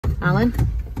Alan,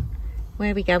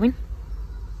 where are we going?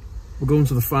 We're going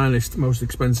to the finest, most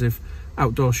expensive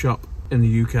outdoor shop in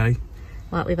the UK.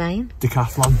 What are we buying?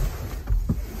 Decathlon.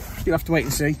 You'll have to wait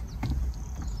and see.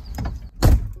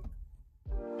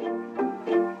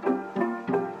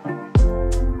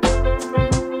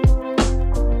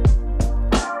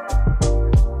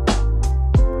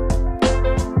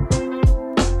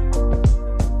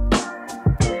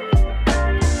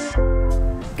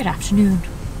 Good afternoon.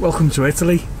 Welcome to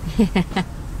Italy.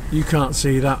 You can't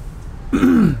see that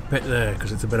bit there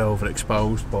because it's a bit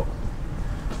overexposed, but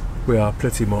we are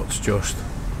pretty much just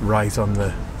right on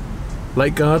the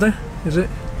Lake Garda, is it?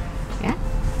 Yeah.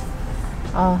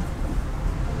 Oh.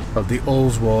 Of the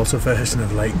Ullswater version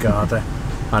of Lake Garda,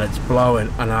 and it's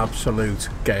blowing an absolute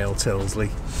gale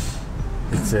Tilsley.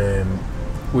 It's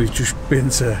we've just been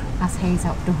to. As Hayes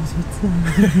Outdoors would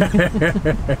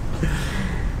say.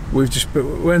 We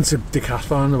went to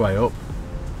Decathlon on the way up.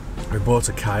 We bought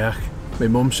a kayak. My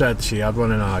mum said she had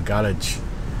one in our garage,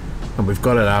 and we've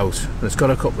got it out. And it's got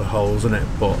a couple of holes in it,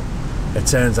 but it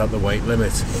turns out the weight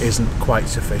limit isn't quite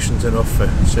sufficient enough for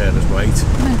Sarah's weight.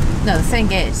 No, the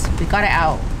thing is, we got it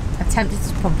out, attempted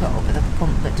to pump it up with a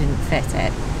pump that didn't fit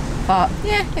it. But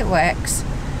yeah, it works.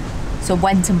 So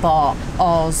went and bought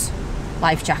oars,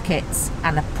 life jackets,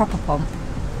 and a proper pump.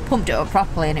 Pumped it up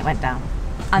properly, and it went down.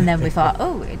 And then we thought,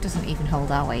 oh, it doesn't even hold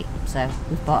our weight, so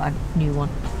we've bought a new one.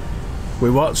 We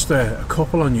watched a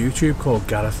couple on YouTube called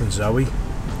Gareth and Zoe,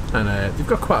 and they've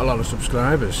got quite a lot of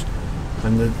subscribers,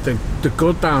 and they're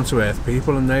good down-to-earth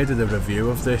people, and they did a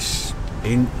review of this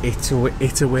in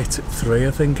Itiwit 3,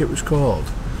 I think it was called.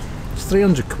 It's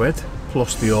 300 quid,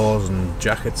 plus the oars and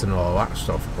jackets and all that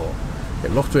stuff, but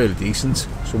it looked really decent,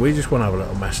 so we just want to have a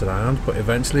little mess around, but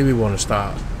eventually we want to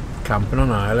start camping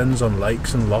on islands, on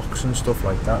lakes and lochs and stuff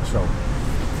like that. So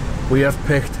we have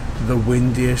picked the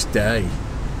windiest day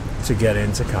to get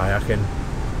into kayaking,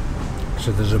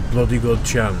 so there's a bloody good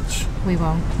chance we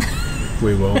won't.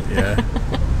 We won't, yeah.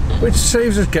 Which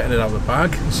saves us getting it out of the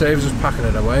bag, saves us packing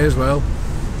it away as well.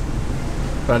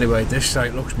 But anyway, this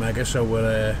site looks mega, so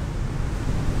we're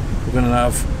gonna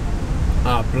have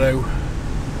our brew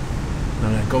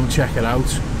and go and check it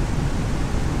out.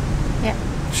 Yep.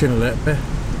 See you in a little bit.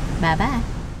 Bye bye.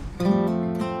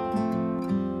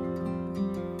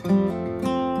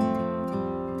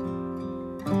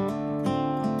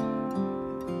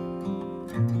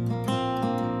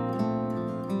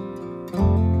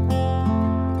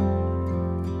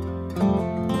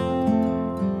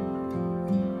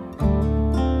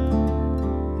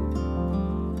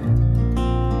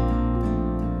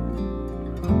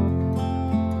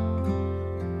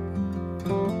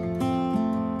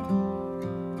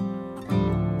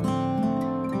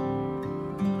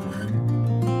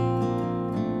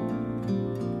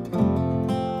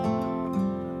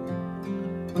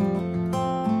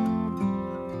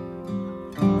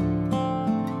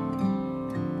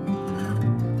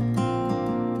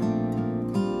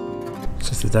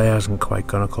 The day hasn't quite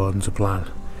gone according to plan,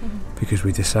 because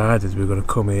we decided we were going to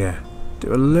come here,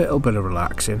 do a little bit of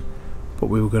relaxing, but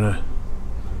we were going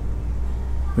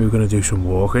to do some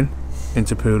walking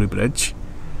into Pooley Bridge.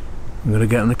 We're going to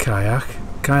get on the kayak.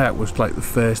 Kayak was like the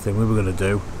first thing we were going to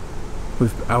do.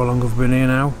 How long have we been here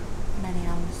now? Many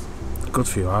hours. A good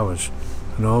few hours,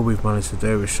 and all we've managed to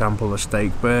do is sample a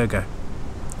steak burger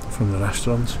from the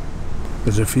restaurant.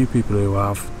 There's a few people who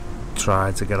have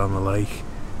tried to get on the lake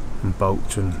and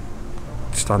boats and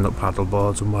stand-up paddle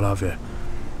boards and what have you.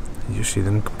 You just see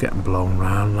them getting blown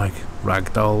around like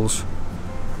rag dolls.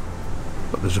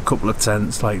 But there's a couple of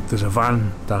tents, like there's a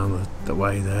van down the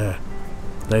way there.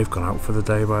 They've gone out for the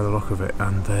day by the look of it,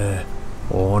 and their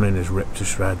awning is ripped to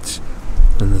shreds.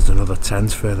 And there's another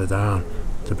tent further down.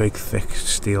 The big thick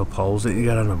steel poles that you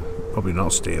get on them, probably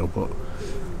not steel, but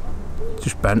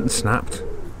just bent and snapped.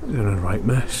 They're in a right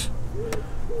mess.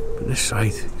 But this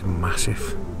site is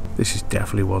massive. This is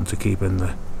definitely one to keep in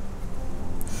the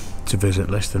to visit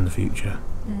list in the future.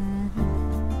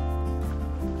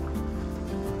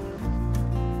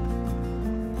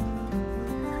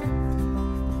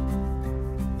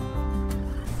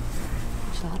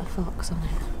 There's a lot of fox on it.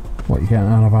 What you getting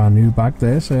out of our new bag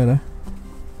there, Sarah?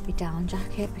 My down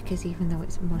jacket, because even though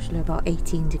it's mostly about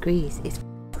 18 degrees, it's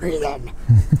freezing.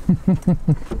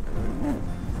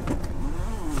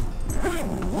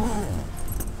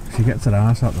 She gets her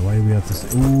arse out the way, we had to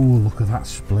say, ooh, look at that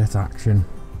split action.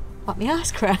 What, my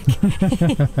arse crack? You know,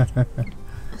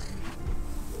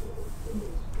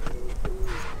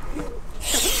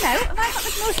 have I got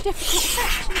the most difficult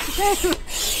section to do?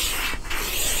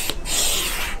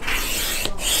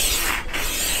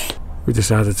 We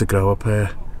decided to go up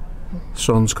here.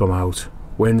 Sun's come out,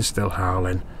 wind's still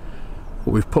howling,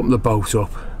 but we've pumped the boat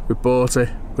up, we bought it,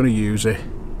 we're going to use it,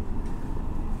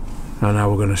 and now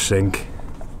we're going to sink,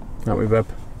 aren't we, babe?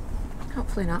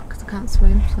 Hopefully not, because I can't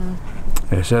swim, so...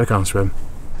 Yeah, Sarah can't swim.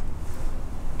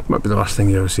 Might be the last thing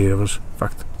you ever see of us. In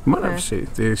fact, you might never see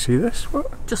it. Do you see this?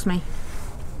 What? Just me.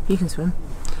 You can swim.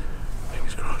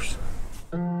 Fingers crossed.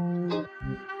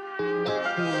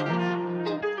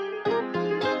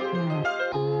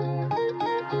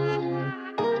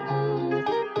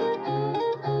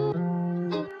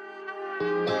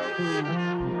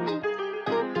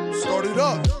 Start it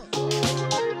up.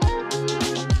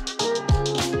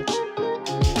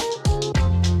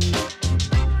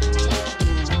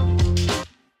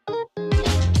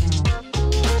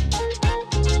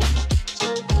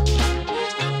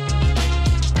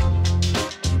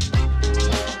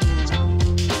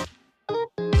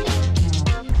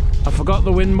 I forgot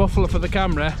the wind muffler for the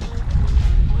camera,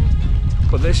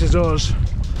 but this is us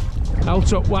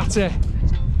out at Water.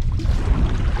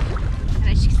 And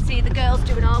as you can see, the girls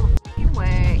doing all the f***ing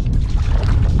work.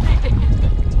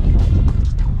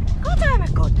 God, I'm a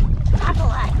good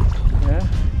paddler. Yeah.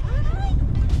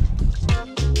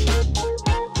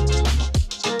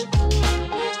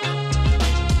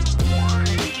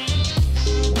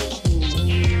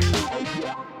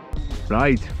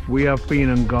 Right, we have been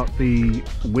and got the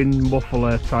wind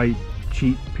muffler type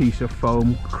cheap piece of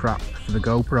foam crap for the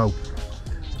GoPro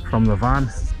from the van.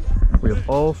 We have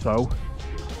also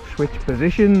switched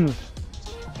positions.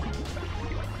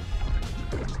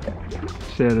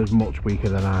 Sarah's much weaker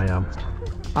than I am.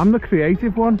 I'm the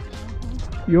creative one.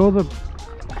 You're the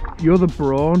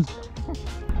brawn.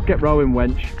 Get rowing,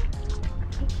 wench.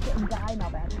 I'm dying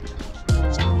of it.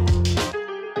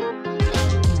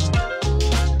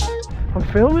 I'm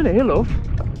filming here, love.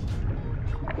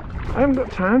 I haven't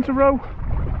got time to row.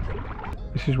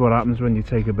 This is what happens when you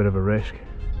take a bit of a risk.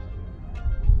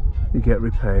 You get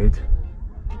repaid.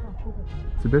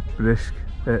 It's a bit brisk.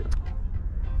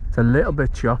 It's a little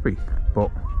bit choppy,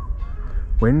 but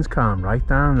wind's calmed right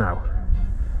down now.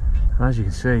 And as you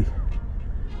can see,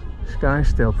 the sky's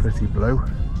still pretty blue.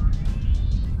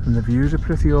 And the views are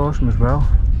pretty awesome as well.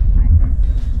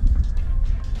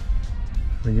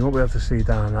 I mean, you won't be able to see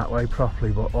down that way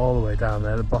properly, but all the way down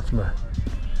there, the bottom of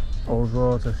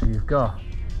Ullswater. So you've got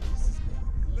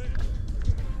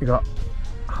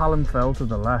Hallenfell to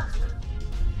the left,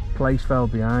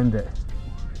 Placefell behind it,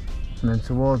 and then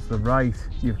towards the right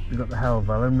you've got the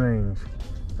Helvellyn range.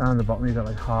 Down the bottom you've got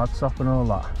like Hardsop and all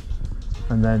that,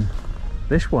 and then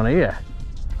this one here,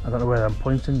 I don't know whether I'm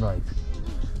pointing right.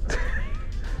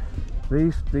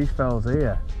 these fells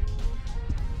here.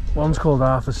 One's called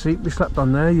Arthur's Seat. We slept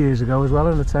on there years ago as well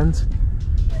in a tent.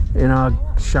 In our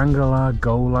Shangri-La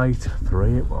Go Light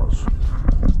 3 it was.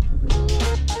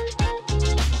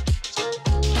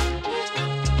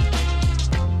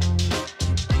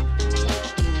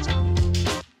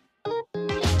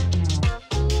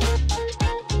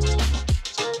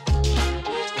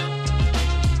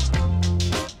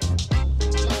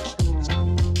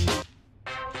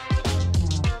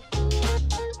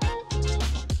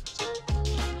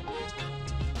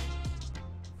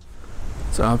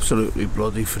 It's absolutely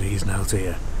bloody freezing out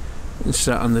here. I'm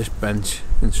sat on this bench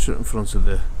in front of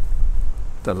the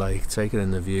lake, taking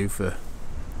in the view for a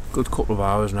good couple of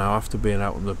hours now after being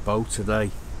out on the boat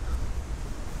today.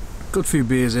 Good few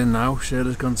beers in now.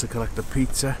 Sheila's gone to collect the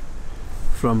pizza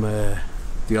from the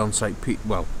onsite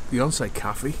the onsite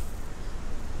cafe,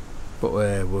 but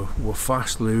we're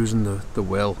fast losing the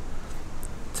will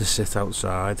to sit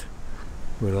outside.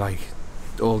 We're like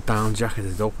all down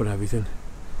jacketed up and everything.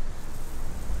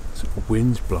 The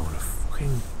wind's blowing a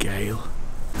fucking gale.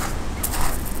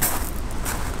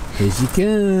 Here she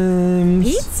comes.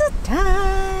 Pizza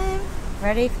time.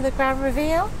 Ready for the grand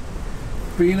reveal?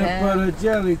 Peanut butter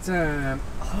jelly time.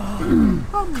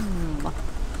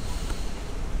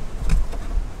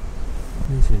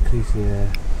 Need to increase the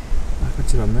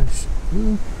aperture on this.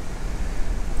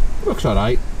 Looks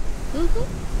alright.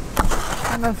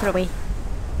 I'm going for a wee.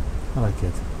 I like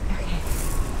it. Okay.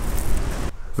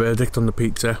 Verdict on the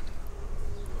pizza.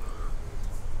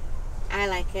 I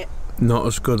like it. Not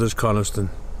as good as Coniston.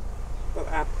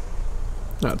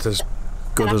 That's as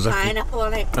good as pineapple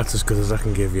on it. That's as good as I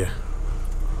can give you.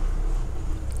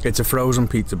 It's a frozen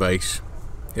pizza base.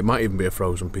 It might even be a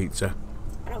frozen pizza.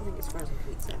 I don't think it's frozen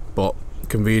pizza. But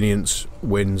convenience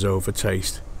wins over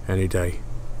taste any day.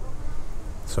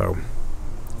 So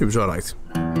it was alright.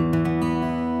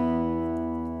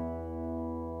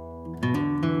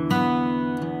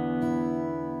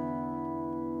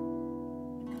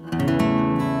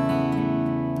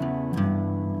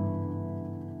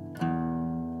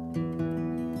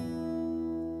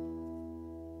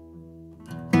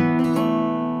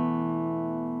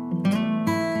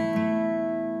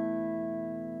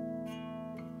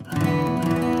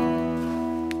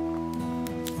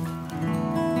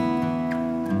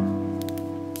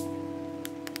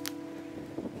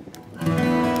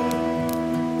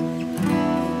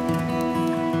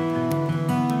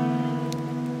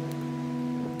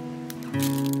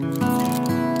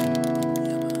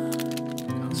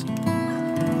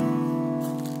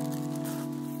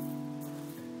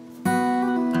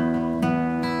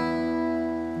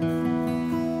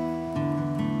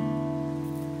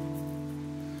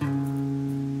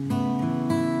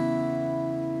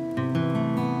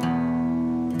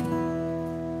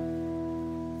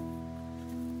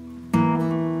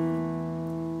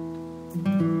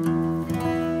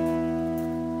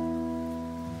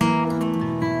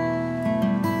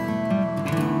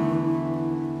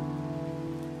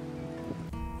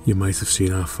 you might have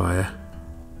seen our fire.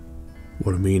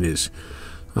 What I mean is,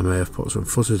 I may have put some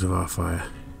footage of our fire,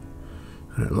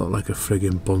 and it looked like a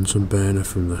friggin' Bunsen burner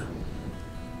from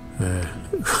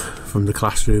the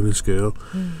classroom in school.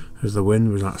 As the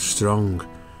wind was that strong,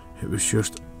 it was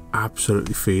just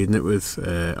absolutely feeding it with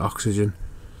oxygen,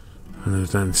 and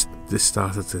then this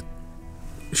started to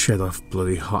shed off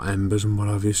bloody hot embers and what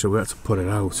have you, so we had to put it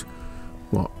out.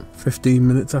 What, 15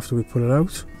 minutes after we put it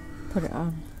out? Put it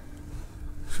on.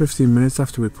 15 minutes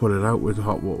after we put it out with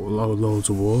loads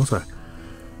of water,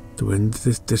 the wind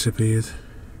disappeared.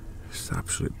 It's an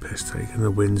absolute piss take, and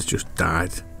the wind's just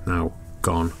died now,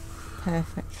 gone.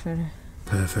 Perfect for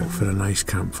a nice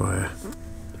campfire.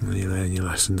 And you learn your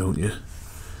lesson, don't you?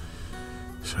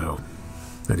 So,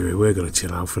 anyway, we're going to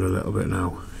chill out for a little bit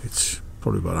now. It's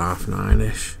probably about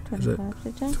 9:30ish. Is it?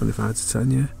 25 to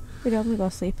 10, yeah. We'd normally go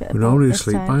sleep at We're normally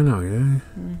asleep by now, yeah.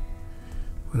 Mm.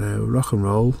 We're rock and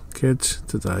roll kids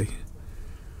today.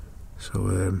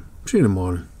 So, see you in the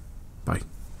morning. Bye.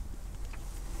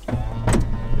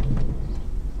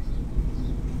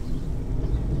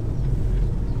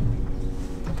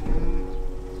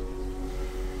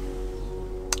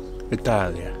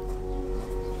 Italia.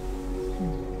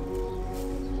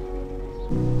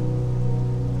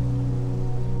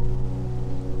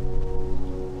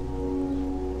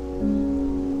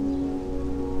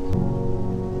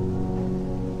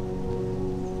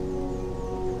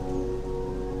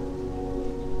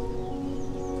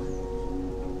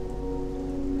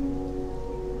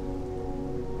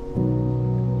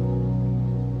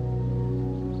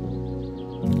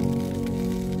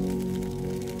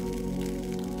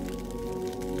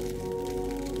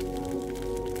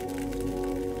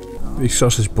 These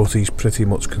sausage butties pretty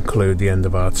much conclude the end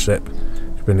of our trip.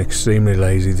 It's been extremely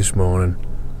lazy this morning.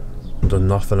 Done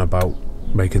nothing about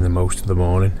making the most of the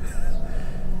morning.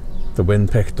 The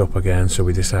wind picked up again, so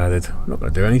we decided we're not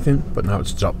going to do anything, but now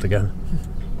it's dropped again.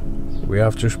 We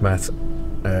have just met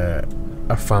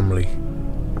a family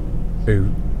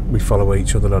who we follow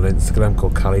each other on Instagram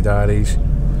called Cali Diaries,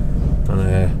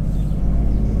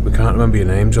 and we can't remember your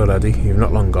names already. You've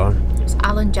not long gone. It was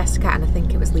Alan, Jessica, and I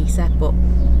think it was Lisa, but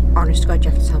honest to God, you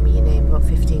have to tell me your name about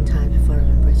 15 times before I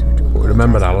remember it. So I do apologise.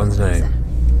 Remember Alan's name?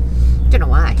 Don't know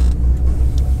why.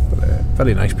 But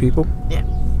very nice people. Yeah.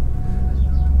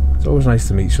 It's always nice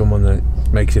to meet someone that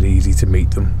makes it easy to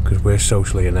meet them, because we're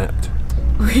socially inept.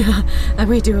 And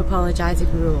we do apologise if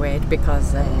we were weird,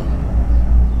 because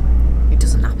it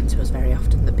doesn't happen to us very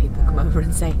often that people come over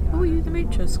and say, "Oh, are you the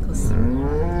moochers?" Because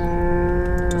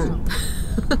it doesn't.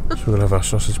 So we're going to have our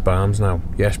sausage barms now.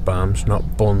 Yes, barms,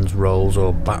 not buns, rolls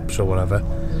or baps or whatever.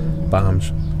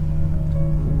 Barms.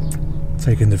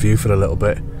 Taking the view for a little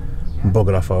bit and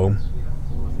bugger off home.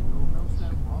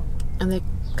 And the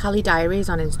Cali Diaries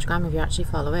on Instagram, if you actually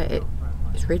follow it,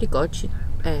 it's really good. She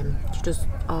does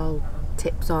all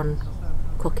tips on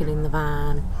cooking in the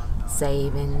van,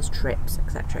 savings, trips,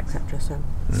 etc, etc. So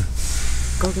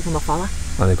go give them a follow.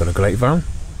 And they've got a great van.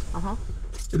 Uh-huh.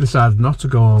 We decided not to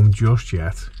go home just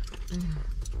yet.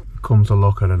 Come to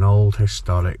look at an old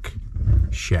historic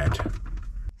shed.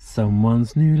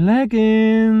 Someone's new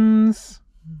leggings.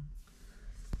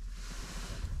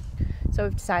 So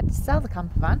we've decided to sell the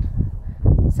camper van,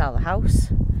 sell the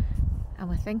house, and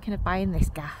we're thinking of buying this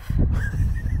gaff.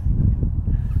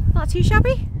 Not too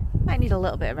shabby. Might need a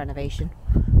little bit of renovation.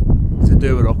 To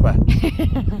do it upper.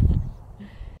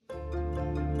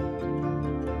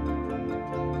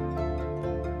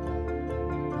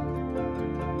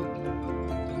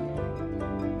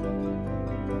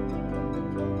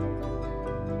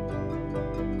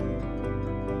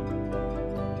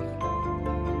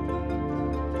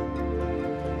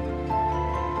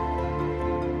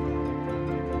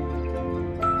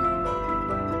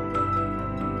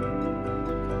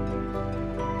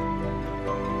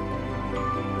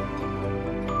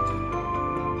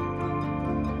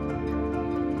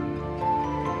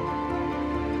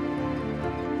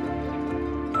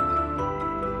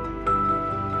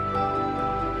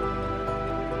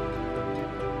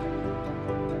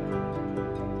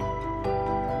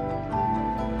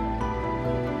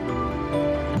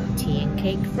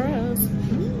 Cake for us.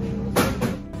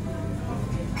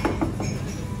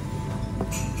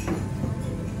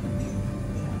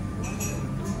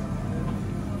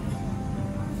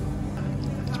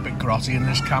 It's a bit grotty in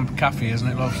this camp cafe, isn't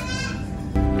it, love?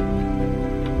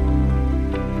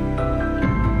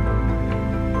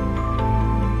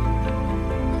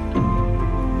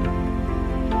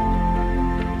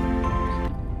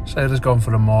 Sarah's gone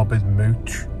for a morbid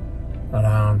mooch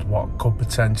around what could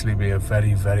potentially be a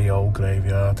very, very old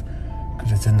graveyard,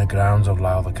 because it's in the grounds of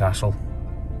Lowther Castle.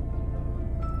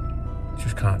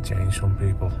 Just can't change some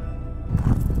people.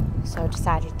 So I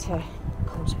decided to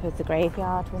come to the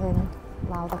graveyard within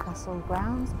Lowther Castle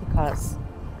grounds because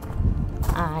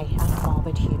I am a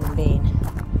morbid human being.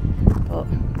 But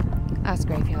as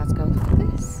graveyards go, look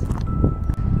at this.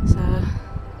 So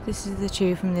this is the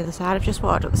tube from the other side. I've just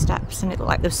walked up the steps and it looked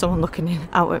like there was someone looking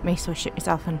out at me, so I shit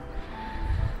myself and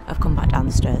I've come back down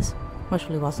the stairs. Which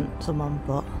really wasn't someone,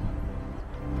 but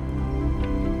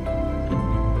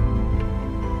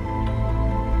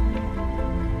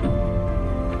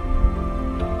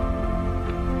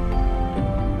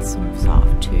some sort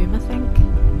of tomb, I think.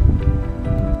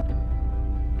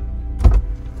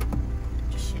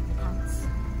 Just shit my pants.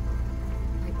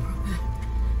 Like proper.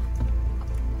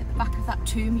 At the back of that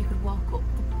tomb you could walk up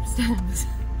the stairs.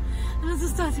 And as I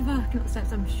started walking up the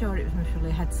steps, I'm sure it was literally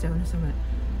a headstone or something,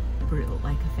 but it looked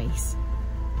like a face.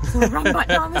 So I ran back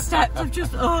down the steps. I've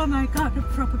just, oh my god, I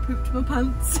proper pooped my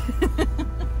pants.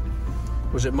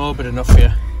 Was it morbid enough for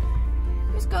you?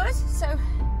 It was good. So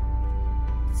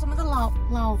some of the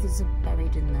Lowthers are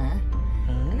buried in there.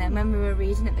 And then when we were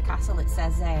reading at the castle, it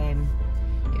says it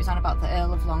was on about the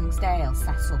Earl of Lonsdale,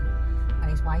 Cecil,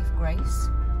 and his wife Grace,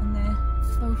 and they're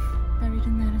both buried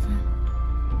in there as well.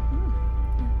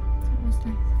 Yeah, so it was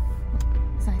nice.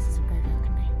 As nice as a graveyard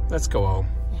can be. Let's go home.